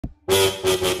Hello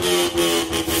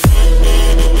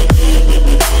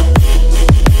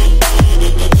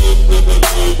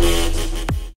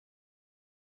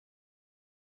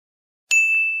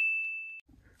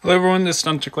everyone, this is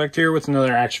Stunt to Collect here with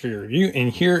another action figure review,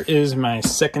 and here is my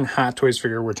second Hot Toys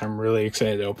figure, which I'm really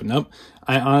excited to open up.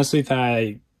 I honestly thought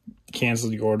I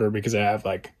canceled the order because I have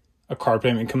like a car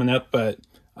payment coming up, but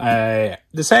I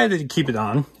decided to keep it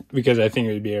on because I think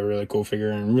it would be a really cool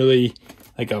figure and really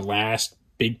like a last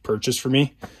big purchase for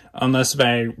me, unless if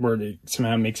I were to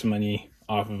somehow make some money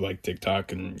off of like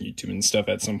TikTok and YouTube and stuff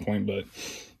at some point. But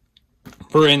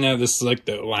for right now, this is like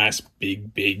the last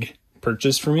big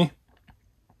purchase for me,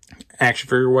 action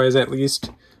figure wise at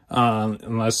least,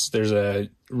 unless there's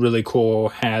a really cool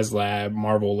HasLab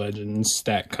Marvel Legends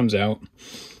that comes out.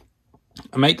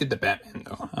 I might get the Batman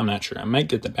though, I'm not sure. I might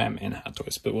get the Batman Hot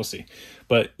Toys, but we'll see.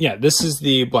 But yeah, this is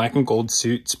the black and gold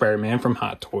suit Spider-Man from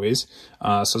Hot Toys.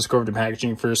 So let's go over to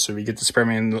packaging first. So we get the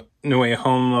Spider-Man No Way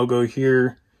Home logo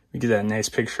here. We get that nice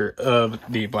picture of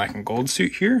the black and gold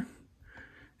suit here,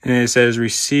 and it says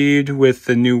received with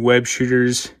the new web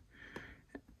shooters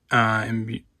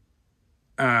Racking.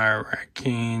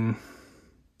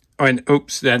 Oh, and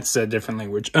oops, that's a different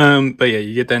language. But yeah,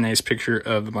 you get that nice picture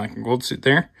of the black and gold suit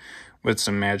there with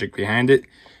some magic behind it.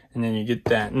 And then you get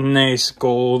that nice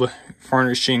gold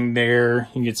varnishing there.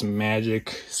 You get some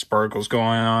magic sparkles going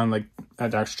on, like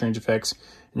Doctor Strange effects.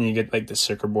 And then you get like the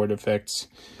circuit board effects.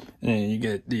 And then you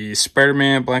get the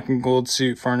Spider-Man black and gold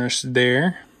suit varnished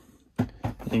there.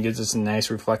 And you get this nice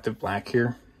reflective black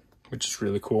here, which is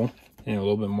really cool. And a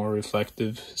little bit more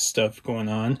reflective stuff going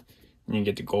on. And you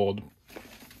get the gold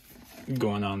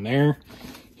going on there.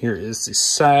 Here is the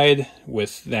side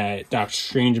with that Doctor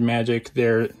Strange magic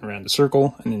there around the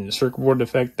circle. And then the circle board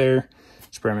effect there.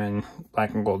 Spider-Man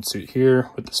black and gold suit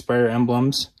here with the spider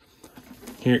emblems.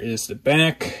 Here is the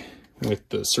back with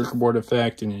the circle board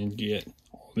effect. And then you get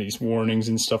all these warnings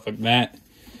and stuff like that.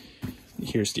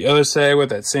 Here's the other side with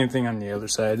that same thing on the other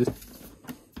side.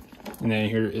 And then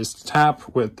here is the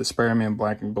top with the Spider-Man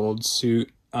black and gold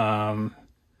suit there,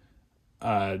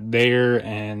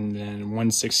 and then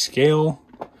 1/6 scale.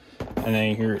 And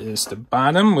then here is the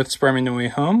bottom with Spider-Man No Way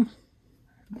Home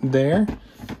there.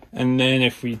 And then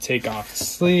if we take off the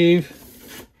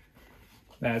sleeve,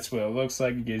 that's what it looks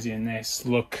like. It gives you a nice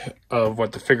look of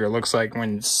what the figure looks like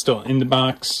when it's still in the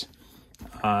box.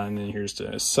 And then here's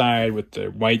the side with the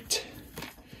white.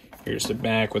 Here's the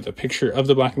back with a picture of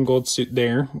the black and gold suit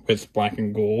there with black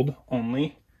and gold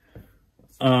only.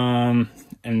 And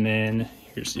then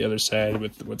here's the other side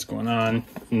with what's going on.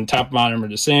 And top and bottom are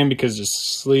the same because it's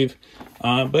a sleeve.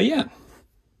 But yeah.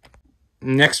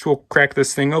 Next we'll crack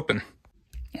this thing open.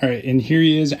 Alright, and here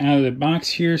he is out of the box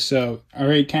here. So I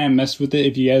already kind of messed with it.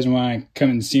 If you guys want to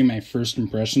come and see my first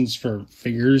impressions for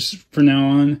figures from now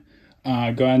on,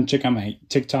 go ahead and check out my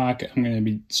TikTok. I'm going to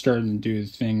be starting to do the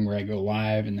thing where I go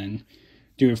live and then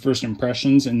do first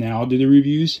impressions, and then I'll do the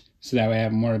reviews, so that way I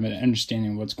have more of an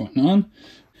understanding of what's going on.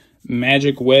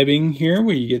 Magic webbing here,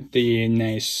 where you get the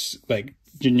nice like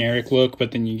generic look,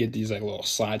 but then you get these like little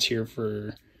slots here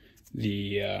for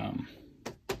the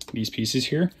these pieces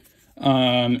here.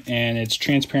 And it's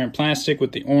transparent plastic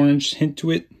with the orange hint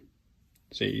to it.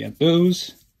 So you got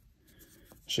those.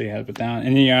 Show you how to put down.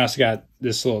 And then you also got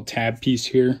this little tab piece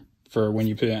here for when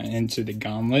you put it into the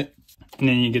gauntlet. And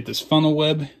then you get this funnel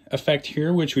web effect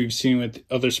here, which we've seen with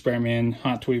other Spider-Man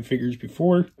Hot Toy figures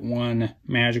before. One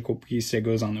magical piece that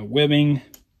goes on the webbing.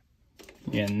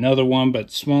 You get another one,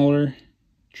 but smaller.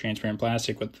 Transparent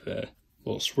plastic with the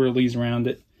little swirlies around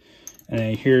it. And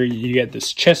then here you get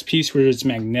this chest piece where it's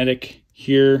magnetic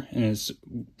here and it's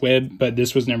web, but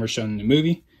this was never shown in the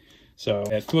movie. So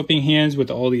flipping hands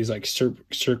with all these like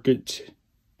circuit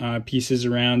pieces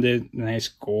around it, nice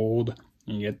gold.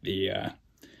 And you get the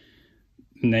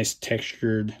nice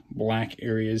textured black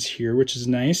areas here, which is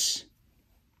nice.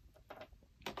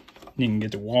 And you can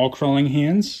get the wall crawling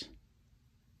hands.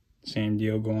 Same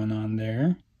deal going on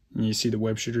there. And you see the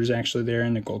web shooters actually there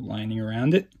and the gold lining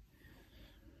around it.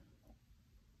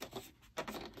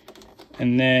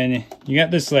 And then you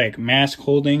got this like mask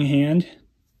holding hand,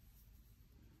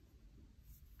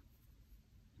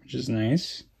 which is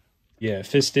nice. Yeah,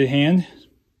 fisted hand.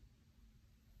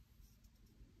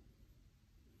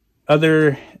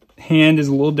 Other hand is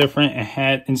a little different. It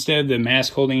had, instead of the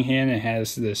mask holding hand, it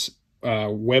has this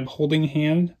web holding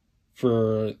hand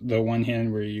for the one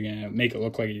hand where you're gonna make it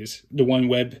look like he's the one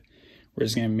web where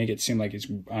it's gonna make it seem like it's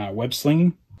web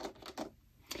slinging.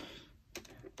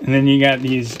 And then you got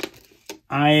these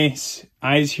eyes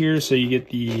here, so you get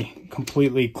the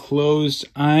completely closed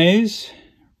eyes.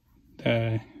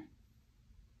 Those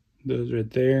right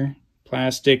there,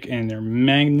 plastic and they're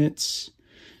magnets.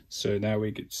 So that way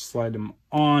you could slide them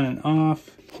on and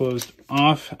off. Closed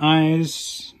off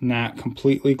eyes, not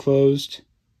completely closed.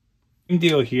 Same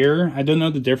deal here. I don't know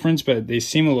the difference, but they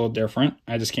seem a little different.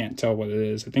 I just can't tell what it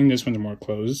is. I think this one's more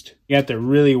closed. You got the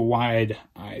really wide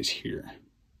eyes here.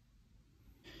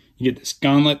 You get this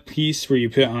gauntlet piece where you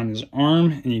put it on his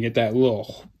arm, and you get that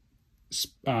little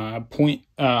point,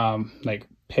 like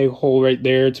peg hole right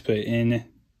there to put in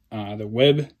the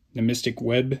web, the mystic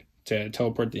web, to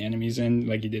teleport the enemies in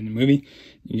like you did in the movie.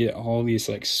 You get all these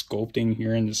like sculpting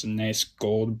here and this nice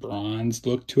gold bronze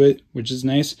look to it, which is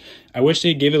nice. I wish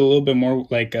they gave it a little bit more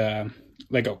like a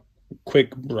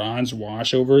quick bronze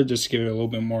wash over it, just to give it a little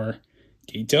bit more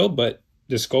detail, but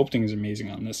the sculpting is amazing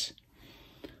on this.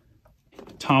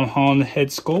 Tom Holland head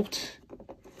sculpt,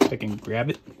 if I can grab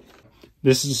it.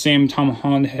 This is the same Tom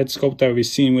Holland head sculpt that we've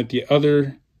seen with the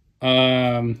other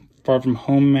Far From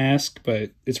Home mask,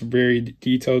 but it's very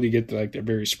detailed. You get the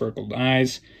very sparkled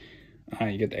eyes.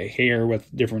 You get the hair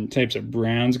with different types of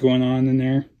browns going on in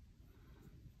there.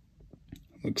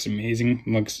 Looks amazing.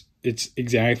 It's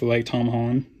exactly like Tom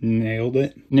Holland. Nailed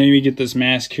it. Now you get this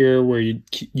mask here where you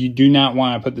do not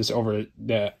want to put this over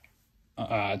the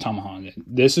Tom Holland.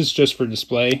 This is just for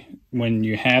display. When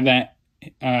you have that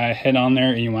head on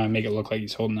there and you want to make it look like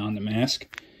he's holding on the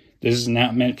mask. This is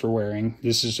not meant for wearing.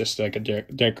 This is just like a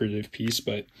decorative piece,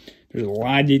 but there's a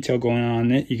lot of detail going on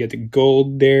in it. You get the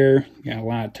gold there. You got a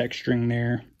lot of texturing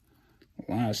there.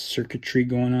 A lot of circuitry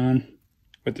going on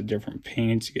with the different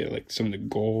paints. You get like some of the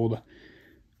gold,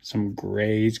 some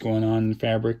grays going on in the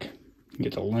fabric. You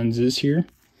get the lenses here.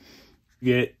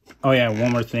 You get, oh yeah,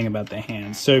 one more thing about the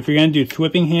hands. So if you're going to do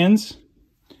thwipping hands,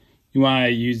 you want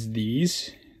to use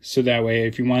these. So that way,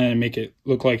 if you wanted to make it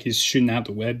look like he's shooting out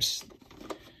the webs,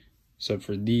 so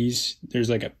for these, there's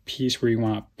like a piece where you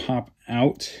want to pop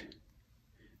out.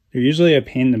 They're usually a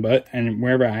pain in the butt, and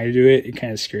wherever I do it, it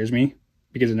kind of scares me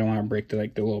because I don't want to break the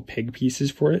little peg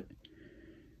pieces for it.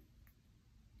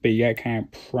 But you got to kind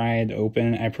of pry it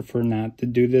open. I prefer not to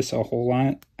do this a whole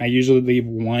lot. I usually leave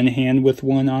one hand with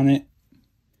one on it,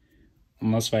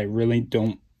 unless if I really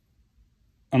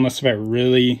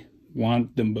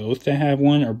want them both to have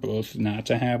one or both not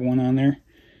to have one on there.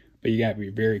 But you got to be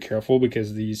very careful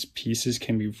because these pieces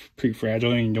can be pretty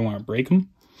fragile and you don't want to break them.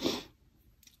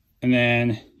 And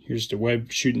then here's the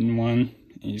web shooting one.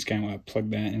 And you just kind of want to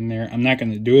plug that in there. I'm not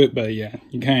going to do it, but yeah,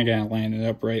 you kind of got to line it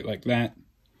up right like that.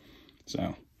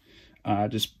 So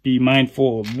just be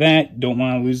mindful of that. Don't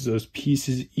want to lose those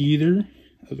pieces either.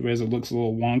 Otherwise it looks a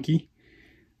little wonky.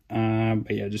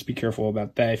 But yeah, just be careful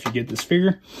about that if you get this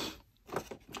figure.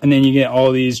 And then you get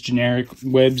all these generic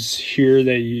webs here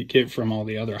that you get from all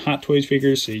the other Hot Toys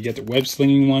figures. So you get the web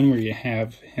slinging one where you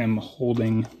have him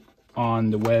holding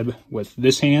on the web with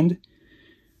this hand.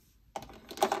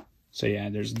 So yeah,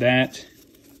 there's that.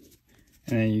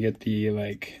 And then you get the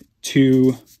like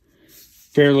two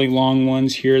fairly long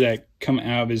ones here that come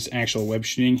out of his actual web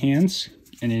shooting hands.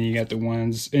 And then you got the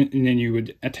ones, and then you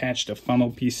would attach the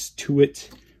funnel piece to it.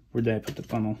 Where did I put the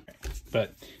funnel?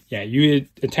 But yeah, you would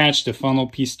attach the funnel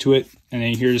piece to it, and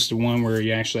then here's the one where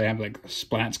you actually have like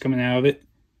splats coming out of it,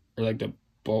 or like the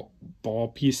ball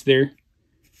piece there.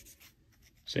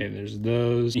 So yeah, there's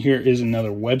those. Here is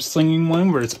another web slinging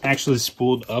one where it's actually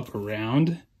spooled up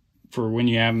around for when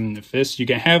you have them in the fist. You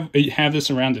can have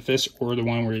this around the fist, or the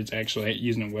one where it's actually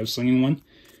using a web slinging one.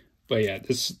 But yeah,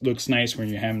 this looks nice when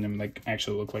you're having them like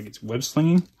actually look like it's web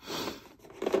slinging.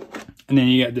 And then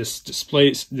you got this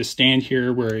the stand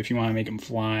here where if you want to make him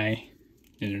fly,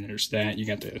 and then there's that. You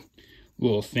got the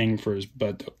little thing for his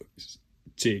butt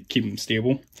to keep him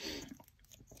stable.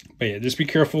 But yeah, just be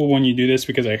careful when you do this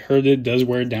because I heard it does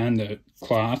wear down the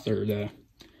cloth or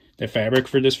the fabric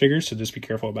for this figure. So just be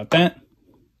careful about that.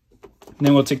 And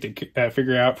then we'll take the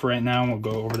figure out for right now, and we'll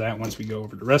go over that once we go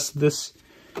over the rest of this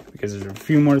because there's a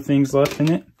few more things left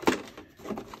in it.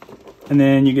 And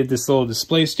then you get this little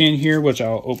display stand here, which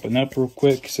I'll open up real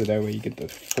quick so that way you get the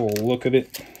full look of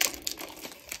it.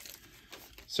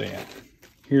 So yeah,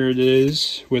 here it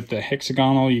is with the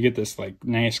hexagonal. You get this like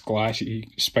nice glossy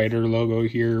spider logo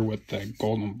here with the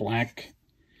gold and black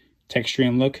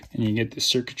texturing look. And you get the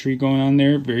circuitry going on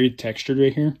there, very textured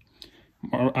right here.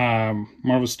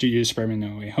 Marvel Studios Spider-Man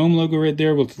No Way Home logo right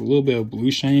there with a little bit of blue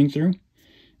shining through.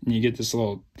 And you get this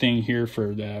little thing here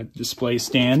for the display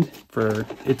stand for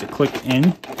it to click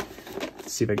in.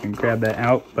 Let's see if I can grab that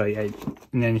out. But yeah,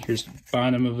 and then here's the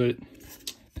bottom of it.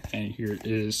 And here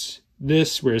is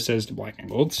this where it says the black and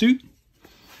gold suit.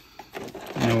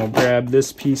 And then we'll grab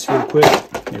this piece real quick.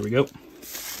 There we go.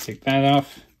 Take that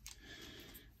off.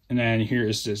 And then here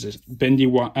is this bendy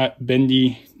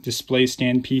display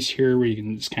stand piece here where you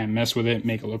can just kind of mess with it,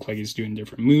 make it look like he's doing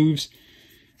different moves.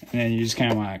 And then you just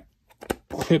kind of want to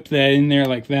clip that in there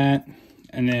like that.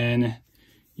 And then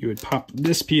you would pop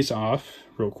this piece off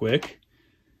real quick.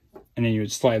 And then you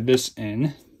would slide this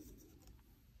in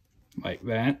like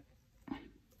that.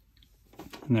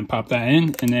 And then pop that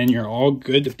in, and then you're all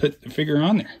good to put the figure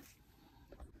on there.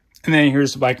 And then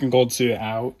here's the black and gold suit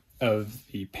out of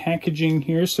the packaging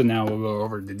here. So now we'll go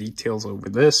over the details over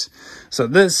this. So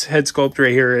this head sculpt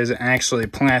right here is actually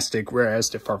plastic, whereas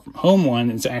the Far From Home one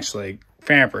is actually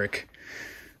fabric.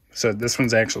 So this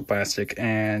one's actual plastic,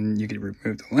 and you can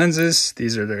remove the lenses.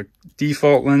 These are the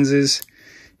default lenses.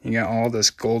 You got all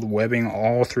this gold webbing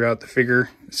all throughout the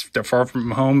figure. It's the Far From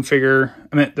Home figure.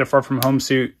 I mean, the Far From Home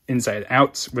suit inside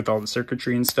out with all the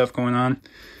circuitry and stuff going on.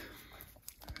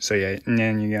 So yeah, and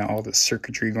then you got all the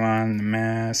circuitry going on, the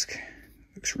mask.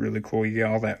 Looks really cool. You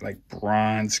got all that like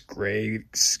bronze gray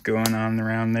going on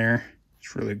around there.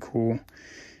 It's really cool.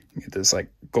 You get this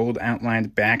like gold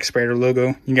outlined back spider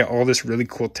logo. You got all this really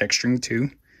cool texturing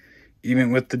too.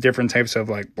 Even with the different types of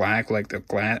like black, like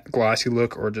the glossy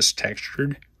look or just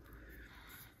textured.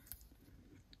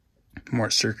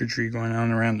 More circuitry going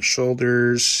on around the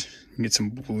shoulders. You get some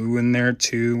blue in there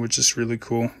too, which is really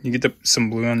cool. You get some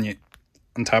blue on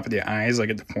top of the eyes, like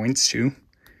at the points too.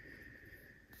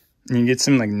 And you get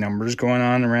some like numbers going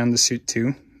on around the suit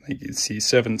too. Like you see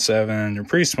 7-7. They're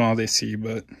pretty small, they see,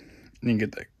 but you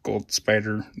get that gold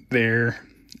spider there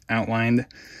outlined.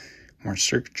 More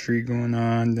circuitry going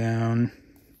on down.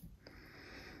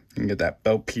 You can get that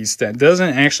belt piece that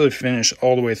doesn't actually finish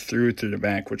all the way through the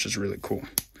back, which is really cool.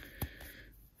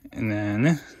 And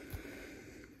then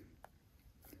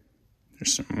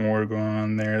there's some more going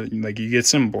on there. Like you get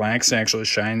some blacks actually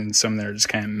shine and some that are just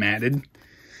kind of matted.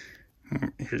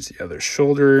 Here's the other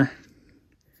shoulder.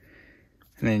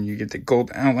 And then you get the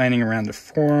gold outlining around the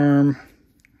forearm.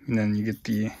 And then you get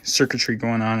the circuitry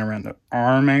going on around the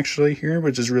arm actually here,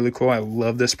 which is really cool. I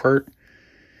love this part.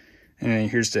 And then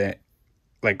here's the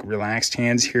like relaxed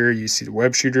hands here. You see the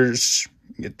web shooters.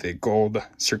 You get the gold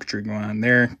circuitry going on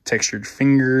there. Textured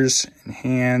fingers and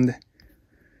hand.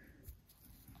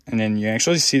 And then you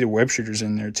actually see the web shooters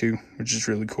in there too, which is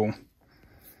really cool.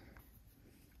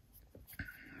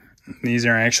 These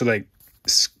are actually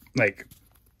like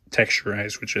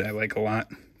texturized, which I like a lot.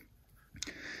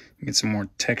 You get some more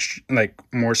texture, like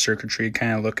more circuitry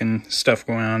kind of looking stuff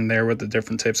going on there with the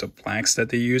different types of blacks that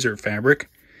they use or fabric.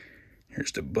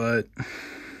 Here's the butt.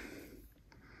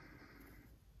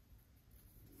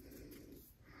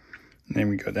 And then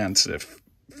we go down to the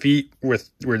feet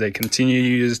where they continue to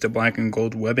use the black and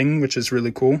gold webbing, which is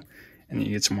really cool. And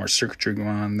you get some more circuitry going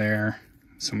on there.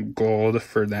 Some gold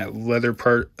for that leather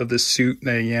part of the suit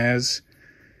that he has.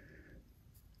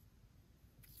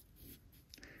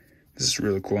 This is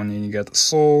really cool. And then you got the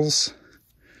soles.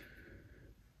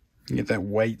 You get that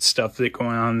white stuff that's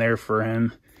going on there for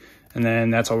him. And then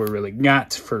that's all we really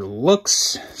got for the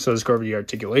looks. So let's go over the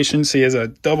articulation. So he has a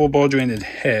double ball jointed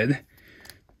head.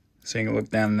 So you can look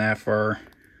down that far.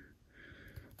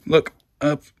 Look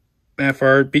up that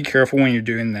far. Be careful when you're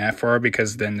doing that far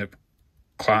because then the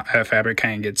fabric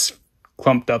kind of gets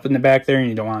clumped up in the back there and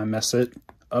you don't want to mess it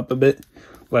up a bit.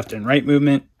 Left and right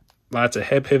movement. Lots of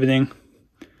head pivoting.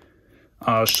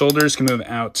 Shoulders can move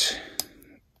out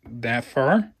that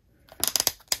far.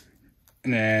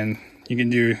 And then you can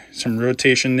do some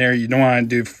rotation there. You don't want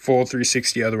to do full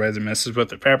 360, otherwise it messes with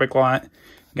the fabric a lot. You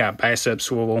got bicep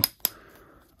swivel.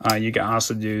 You can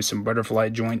also do some butterfly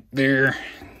joint there.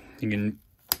 You can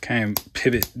kind of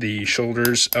pivot the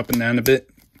shoulders up and down a bit.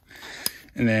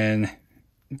 And then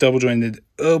double jointed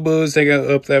elbows, they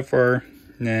go up that far.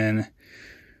 And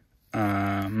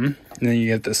then you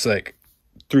get this like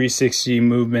 360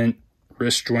 movement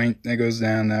wrist joint that goes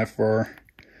down that far,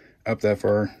 up that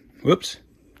far. Whoops.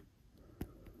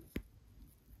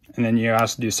 And then you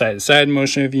also do side-to-side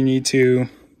motion if you need to.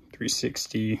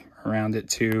 360 around it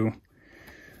too.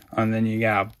 And then you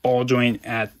got a ball joint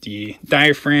at the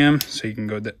diaphragm, so you can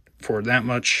go forward that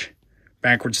much,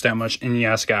 backwards that much, and you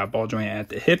also got a ball joint at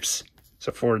the hips,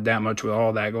 so forward that much with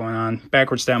all that going on,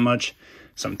 backwards that much,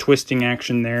 some twisting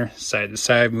action there,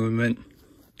 side-to-side movement,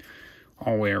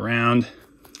 all the way around.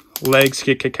 Legs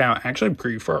kick out actually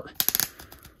pretty far.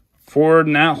 Forward,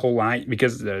 not a whole lot,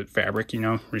 because the fabric, you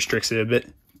know, restricts it a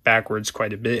bit. Backwards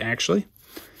quite a bit, actually.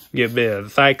 You get a bit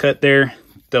of thigh cut there,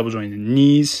 double jointed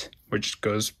knees, which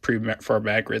goes pretty far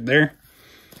back right there.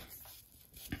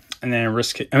 And then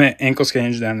ankle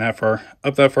hinge down that far,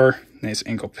 up that far. Nice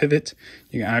ankle pivot.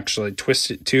 You can actually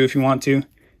twist it too if you want to.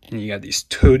 And you got these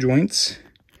toe joints,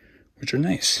 which are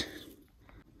nice.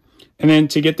 And then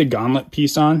to get the gauntlet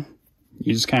piece on,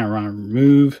 You just kind of want to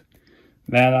remove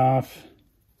that off,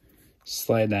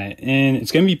 slide that in.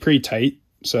 It's going to be pretty tight,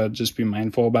 so just be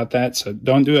mindful about that. So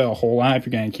don't do it a whole lot if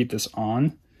you're going to keep this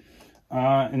on.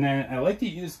 And then I like to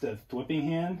use the flipping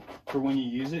hand for when you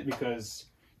use it, because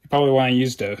you probably want to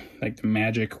use the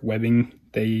magic webbing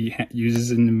that he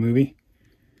uses in the movie.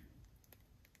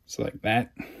 So like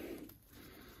that.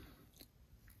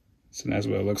 So that's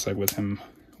what it looks like with him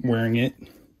wearing it.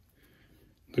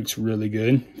 Looks really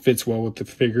good. Fits well with the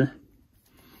figure.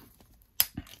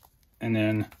 And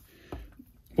then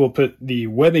we'll put the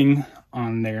webbing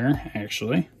on there,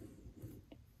 actually.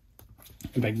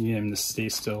 If I can get him to stay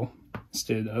still.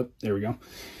 Stood up. There we go.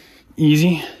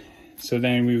 Easy. So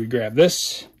then we would grab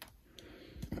this.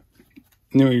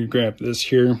 And then we would grab this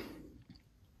here.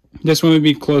 This one would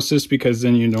be closest because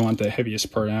then you don't want the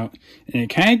heaviest part out. And it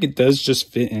kind of does just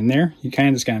fit in there. You kind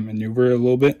of just got to maneuver it a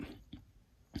little bit.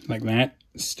 Like that.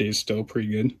 It stays still pretty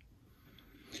good.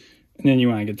 And then you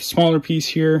want to get the smaller piece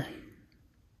here.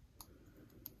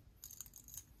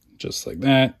 Just like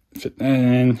that. Fit that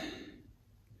in.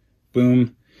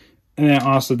 Boom. And then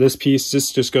also this piece,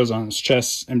 this just goes on his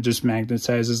chest and just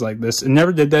magnetizes like this. It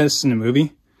never did this in the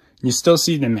movie. You still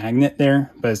see the magnet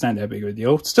there, but it's not that big of a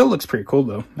deal. It still looks pretty cool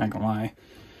though, not gonna lie.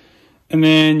 And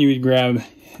then you would grab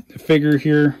the figure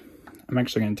here. I'm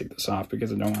actually gonna take this off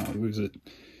because I don't want to lose it.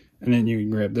 And then you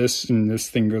would grab this, and this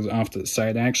thing goes off to the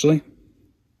side actually.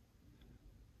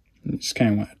 You just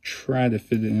kind of want to try to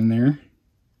fit it in there.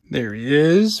 There he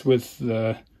is with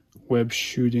the web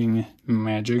shooting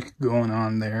magic going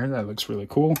on there. That looks really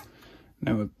cool.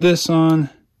 Now with this on,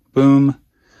 boom.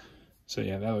 So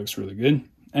yeah, that looks really good.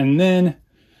 And then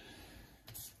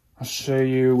I'll show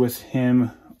you with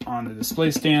him on the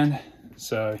display stand.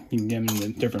 So you can get him in the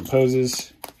different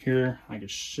poses here. I can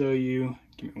show you.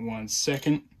 Give me 1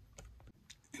 second.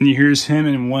 And here's him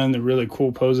in one of the really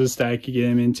cool poses that I could get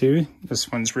him into.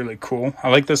 This one's really cool. I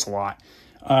like this a lot.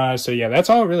 So yeah, that's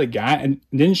all I really got. And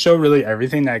didn't show really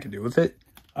everything that I could do with it.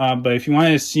 But if you want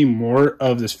to see more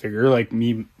of this figure, like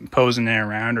me posing it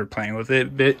around or playing with it a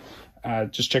bit,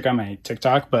 just check out my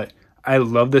TikTok. But I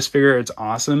love this figure. It's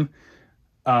awesome.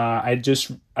 I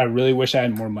really wish I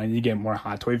had more money to get more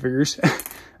Hot Toy figures.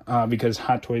 Because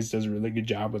Hot Toys does a really good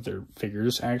job with their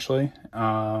figures, actually.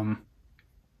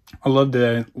 I love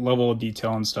the level of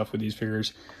detail and stuff with these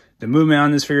figures. The movement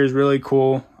on this figure is really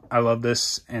cool. I love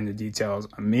this, and the detail is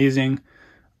amazing.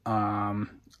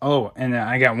 Oh, and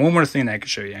I got one more thing that I could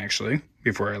show you, actually,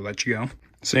 before I let you go.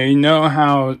 So you know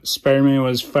how Spider-Man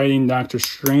was fighting Doctor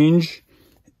Strange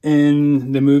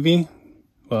in the movie?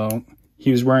 Well,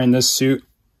 he was wearing this suit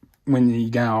when he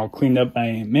got all cleaned up by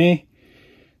Aunt May.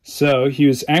 So he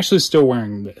was actually still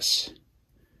wearing this.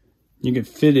 You could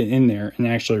fit it in there and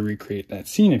actually recreate that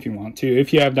scene if you want to.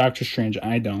 If you have Doctor Strange,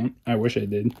 I don't. I wish I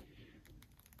did.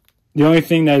 The only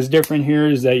thing that is different here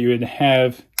is that you would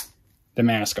have the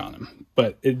mask on him.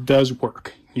 But it does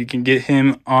work. You can get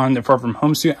him on the Far From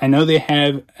Home suit. I know they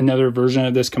have another version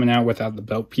of this coming out without the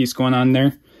belt piece going on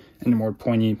there. And the more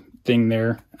pointy thing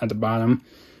there at the bottom.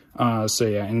 So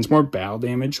yeah, and it's more battle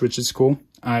damage, which is cool.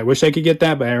 I wish I could get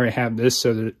that, but I already have this,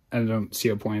 so that I don't see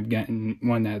a point of getting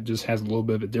one that just has a little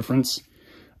bit of a difference.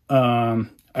 I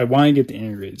want to get the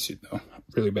integrated suit, though,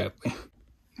 really badly.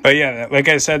 But yeah, like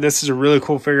I said, this is a really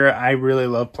cool figure. I really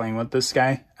love playing with this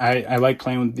guy. I like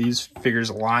playing with these figures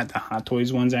a lot, the Hot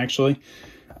Toys ones, actually.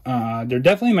 They're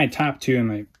definitely my top two in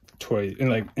my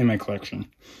in my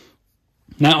collection.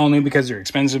 Not only because they're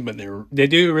expensive, but they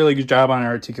do a really good job on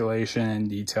articulation and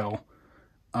detail.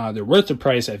 They're worth the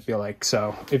price, I feel like.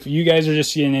 So if you guys are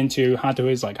just getting into Hot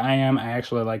Toys like I am, I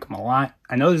actually like them a lot.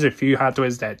 I know there's a few Hot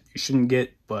Toys that you shouldn't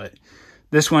get, but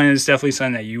this one is definitely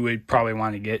something that you would probably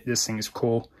want to get. This thing is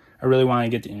cool. I really want to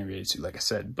get the integrated suit, like I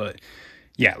said. But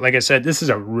yeah, like I said, this is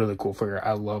a really cool figure.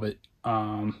 I love it.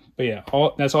 But yeah,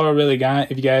 that's all I really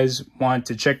got. If you guys want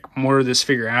to check more of this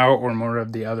figure out or more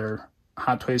of the other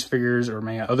Hot Toys figures or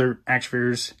my other action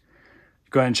figures,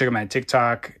 go ahead and check out my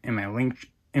TikTok and my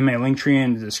link tree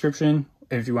in the description.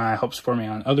 If you want to help support me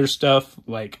on other stuff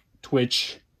like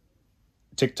Twitch,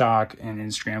 TikTok, and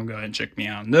Instagram, go ahead and check me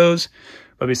out on those.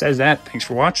 But besides that, thanks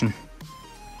for watching.